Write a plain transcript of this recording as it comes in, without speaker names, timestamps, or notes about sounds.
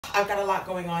I've got a lot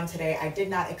going on today. I did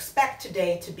not expect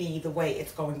today to be the way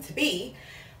it's going to be,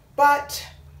 but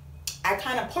I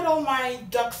kind of put all my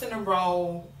ducks in a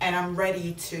row and I'm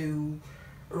ready to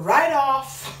ride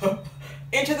off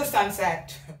into the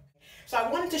sunset. So I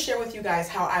wanted to share with you guys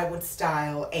how I would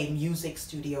style a music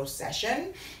studio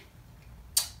session.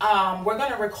 We're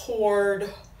gonna record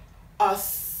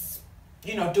us,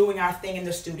 doing our thing in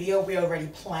the studio. We already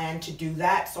planned to do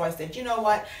that. So I said, you know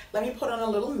what? Let me put on a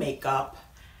little makeup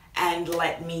and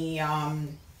let me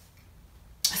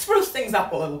spruce things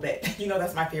up a little bit.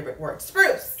 That's my favorite word,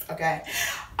 spruce, okay?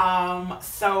 And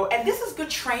this is good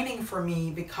training for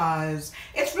me because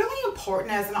it's really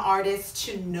important as an artist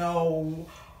to know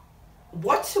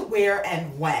what to wear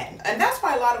and when. And that's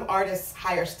why a lot of artists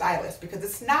hire stylists, because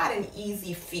it's not an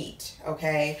easy feat,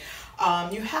 okay?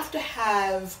 You have to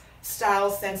have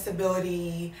style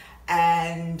sensibility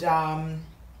and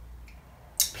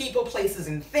people, places,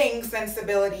 and things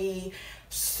sensibility.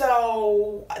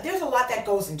 So there's a lot that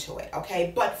goes into it,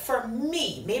 okay? But for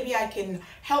me, maybe I can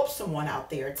help someone out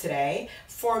there today.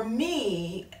 For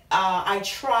me, I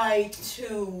try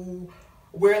to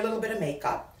wear a little bit of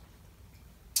makeup.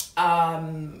 I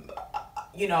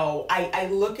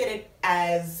look at it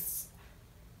as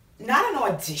not an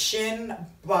audition,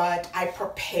 but I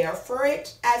prepare for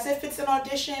it as if it's an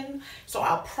audition. So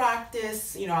I'll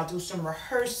practice, I'll do some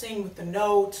rehearsing with the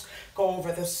notes, go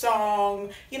over the song,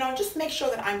 just make sure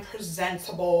that I'm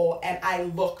presentable and I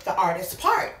look the artist's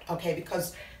part, okay?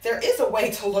 Because there is a way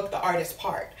to look the artist's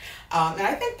part. And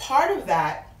I think part of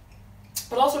that,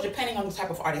 but also depending on the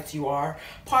type of artist you are,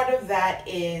 part of that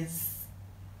is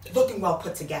looking well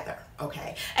put together,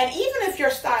 okay? And even if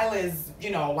your style is,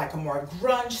 like a more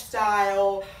grunge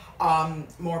style,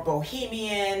 more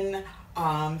bohemian,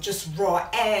 just raw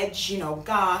edge,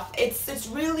 goth, it's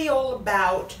really all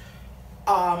about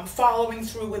following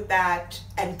through with that,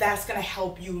 and that's gonna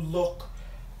help you look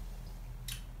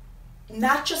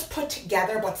not just put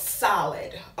together, but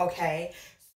solid, okay?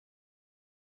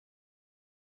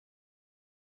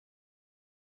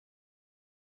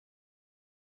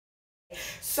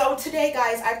 So today,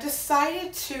 guys, I've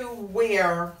decided to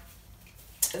wear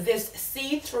this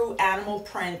see-through animal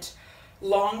print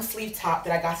long sleeve top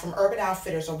that I got from Urban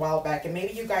Outfitters a while back, and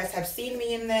maybe you guys have seen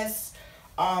me in this.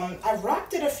 I've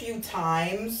rocked it a few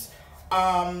times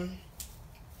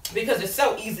because it's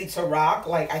so easy to rock.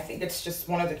 Like, I think it's just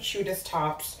one of the cutest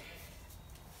tops,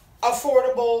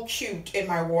 affordable, cute in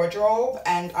my wardrobe,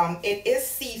 and it is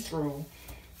see-through.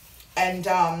 And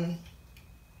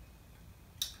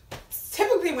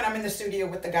typically when I'm in the studio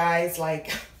with the guys,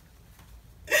 like,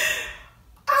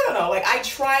 I don't know, like I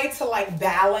try to like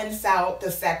balance out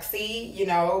the sexy,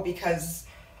 because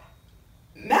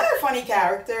men are funny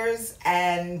characters,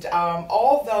 and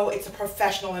although it's a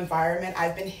professional environment,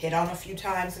 I've been hit on a few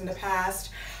times in the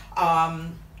past,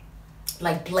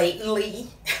 like blatantly,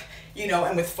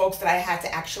 and with folks that I had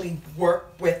to actually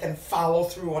work with and follow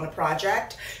through on a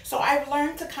project. So I've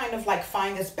learned to kind of like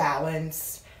find this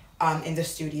balance in the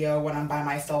studio when I'm by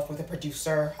myself with a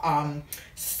producer.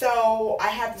 So I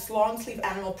have this long sleeve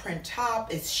animal print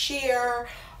top. It's sheer,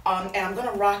 and I'm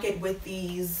gonna rock it with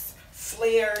these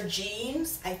flare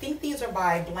jeans. I think these are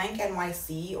by Blank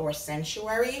NYC or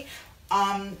Sanctuary.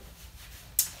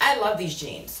 I love these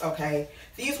jeans, okay?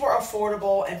 These were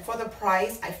affordable, and for the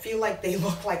price, I feel like they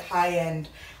look like high-end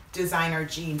designer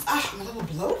jeans. I'm a little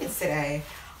bloated today.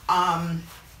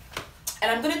 And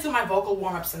I'm gonna do my vocal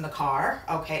warm-ups in the car,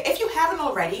 okay? If you haven't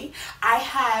already, I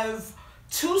have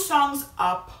 2 songs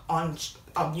up on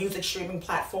music streaming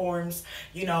platforms,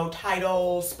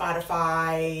 Tidal,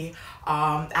 Spotify,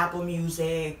 Apple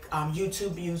Music,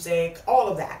 YouTube Music, all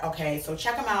of that, okay? So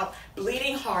check them out.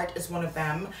 Bleeding Heart is one of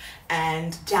them,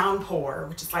 and Downpour,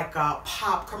 which is like a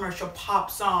commercial pop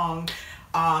song.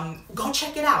 Go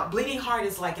check it out. Bleeding Heart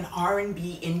is like an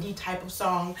R&B indie type of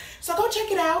song. So go check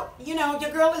it out.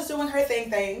 Your girl is doing her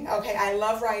thing, okay? I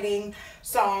love writing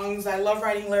songs. I love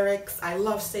writing lyrics. I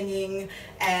love singing.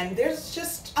 And there's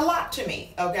just a lot to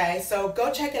me, okay? So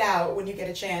go check it out when you get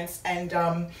a chance. And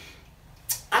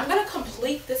I'm going to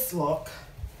complete this look.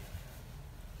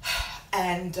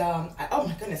 And, oh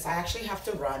my goodness, I actually have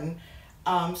to run.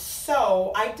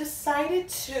 So I decided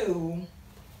to,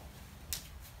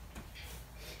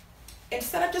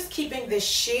 instead of just keeping this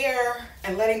sheer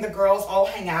and letting the girls all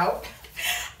hang out,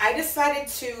 I decided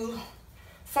to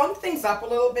funk things up a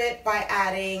little bit by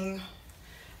adding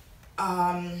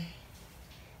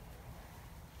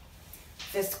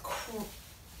this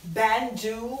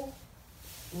bandeau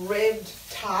ribbed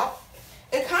top.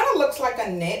 It kind of looks like a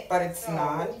knit, but it's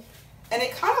not. And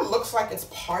it kind of looks like it's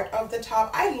part of the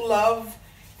top. I love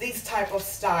these type of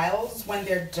styles when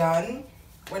they're done,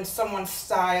 when someone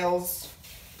styles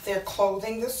their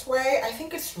clothing this way. I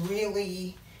think it's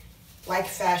really like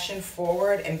fashion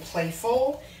forward and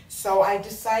playful. So I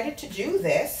decided to do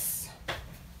this.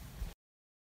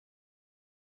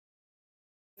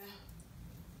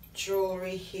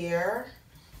 Jewelry here.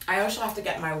 I also have to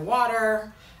get my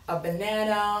water, a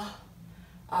banana,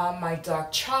 my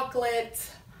dark chocolate.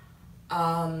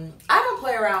 I don't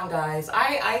play around, guys.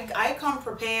 I come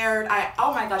prepared.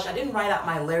 Oh my gosh, I didn't write out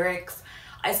my lyrics.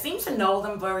 I seem to know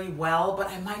them very well, but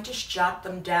I might just jot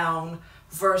them down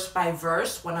verse by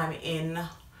verse when I'm in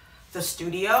the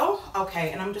studio.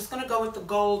 Okay, and I'm just gonna go with the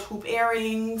gold hoop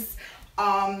earrings.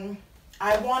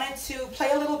 I wanted to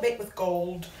play a little bit with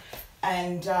gold,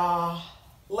 and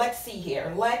let's see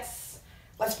here. Let's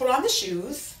put on the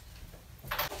shoes.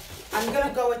 I'm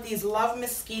gonna go with these Love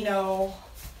Moschino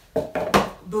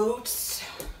boots.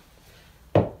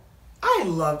 I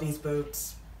love these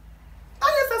boots. I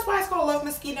guess that's why it's called Love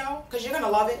Moschino, because you're gonna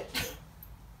love it.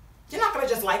 You're not gonna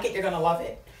just like it, you're gonna love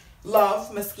it.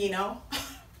 Love Moschino.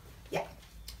 Yeah.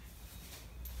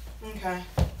 Okay.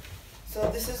 So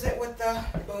this is it with the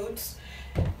boots.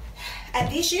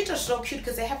 And these shoes are so cute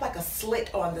because they have like a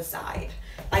slit on the side,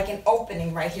 like an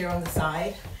opening right here on the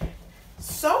side.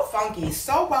 So funky,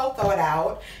 so well thought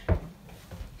out.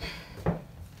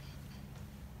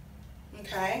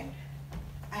 Okay.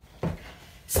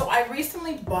 So I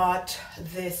recently bought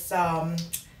this Salvatore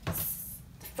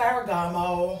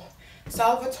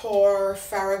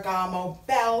Ferragamo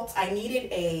belt. I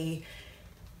needed a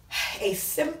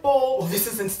simple, well, this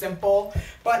isn't simple,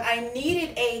 but I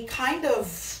needed a kind of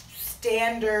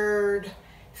standard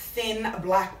thin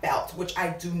black belt, which I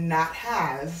do not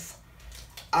have.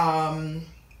 And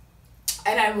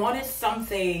I wanted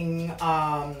something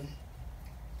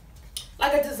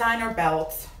like a designer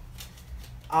belt.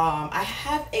 I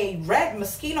have a red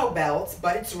Moschino belt,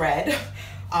 but it's red.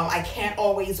 I can't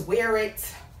always wear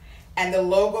it, and the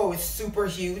logo is super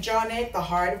huge on it, the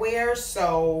hardware,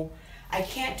 so I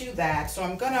can't do that. So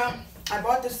I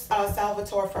bought this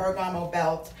Salvatore Ferragamo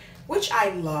belt, which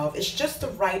I love. It's just the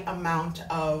right amount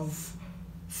of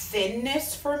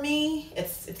thinness for me.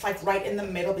 It's like right in the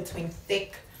middle between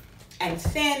thick and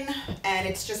thin, and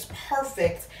it's just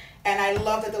perfect. And I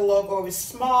love that the logo is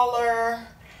smaller.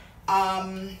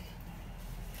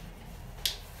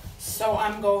 So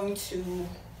I'm going to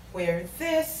wear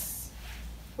this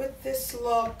with this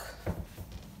look.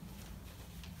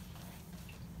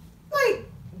 Like,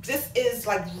 this is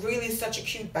like really such a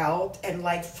cute belt, and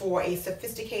like for a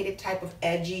sophisticated type of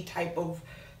edgy type of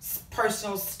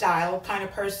personal style kind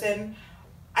of person,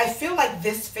 I feel like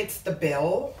this fits the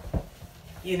bill,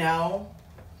 you know.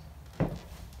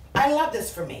 I love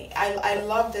this for me. I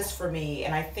love this for me,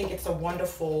 and I think it's a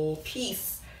wonderful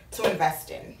piece to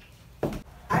invest in.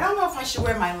 I don't know if I should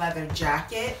wear my leather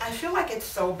jacket. I feel like it's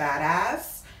so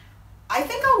badass. I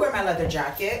think I'll wear my leather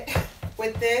jacket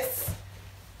with this.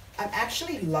 I'm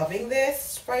actually loving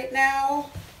this right now.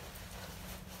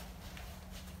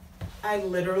 I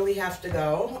literally have to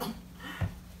go.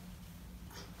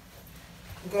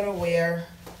 I'm gonna wear,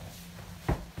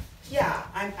 yeah,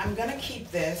 I'm gonna keep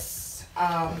this.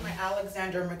 My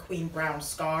Alexander McQueen brown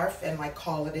scarf and like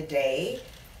call it a day.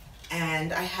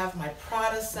 And I have my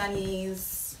Prada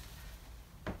sunnies.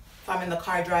 If I'm in the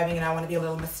car driving and I want to be a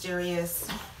little mysterious.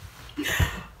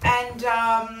 And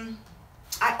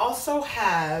I also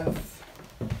have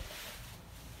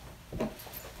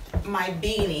my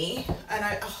beanie, and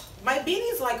my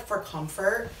beanie is like for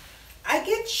comfort. I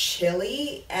get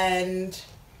chilly and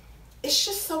it's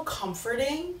just so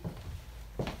comforting.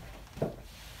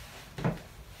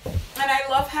 And I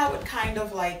love how it kind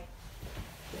of like,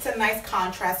 it's a nice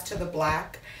contrast to the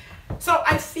black. So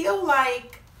I feel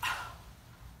like,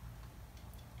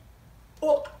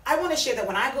 well, I want to share that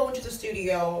when I go into the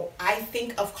studio, I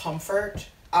think of comfort.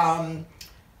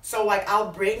 So like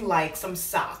I'll bring like some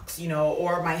socks, you know,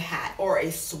 or my hat or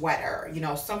a sweater, you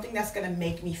know, something that's going to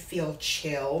make me feel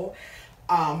chill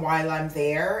while I'm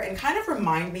there and kind of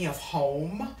remind me of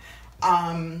home.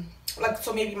 Like,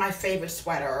 so maybe my favorite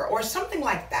sweater or something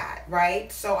like that, right?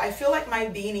 So I feel like my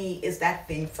beanie is that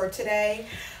thing for today.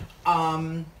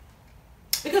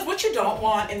 Because what you don't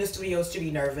want in the studio is to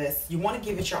be nervous. You want to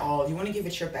give it your all. You want to give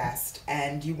it your best.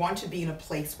 And you want to be in a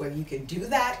place where you can do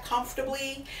that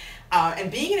comfortably. And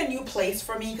being in a new place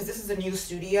for me, because this is a new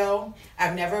studio,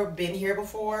 I've never been here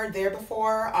before,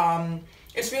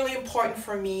 it's really important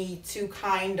for me to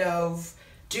kind of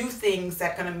do things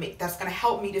that's gonna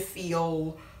help me to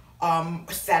feel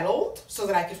settled, so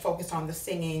that I could focus on the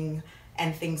singing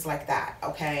and things like that.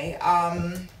 Okay.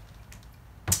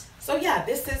 So yeah,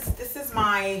 this is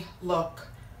my look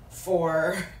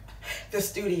for the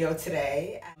studio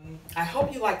today. I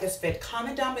hope you like this fit.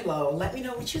 Comment down below. Let me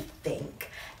know what you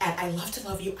think. And I love to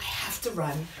love you. I have to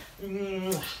run.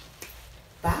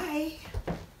 Bye.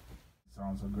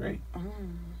 Sounds so great. I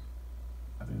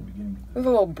think the beginning. There's a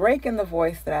little break in the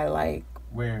voice that I like.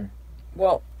 Where?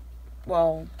 Well,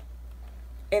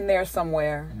 in there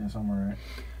somewhere. In there somewhere,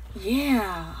 right?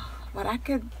 Yeah, but I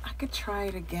could try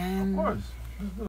it again. Of course.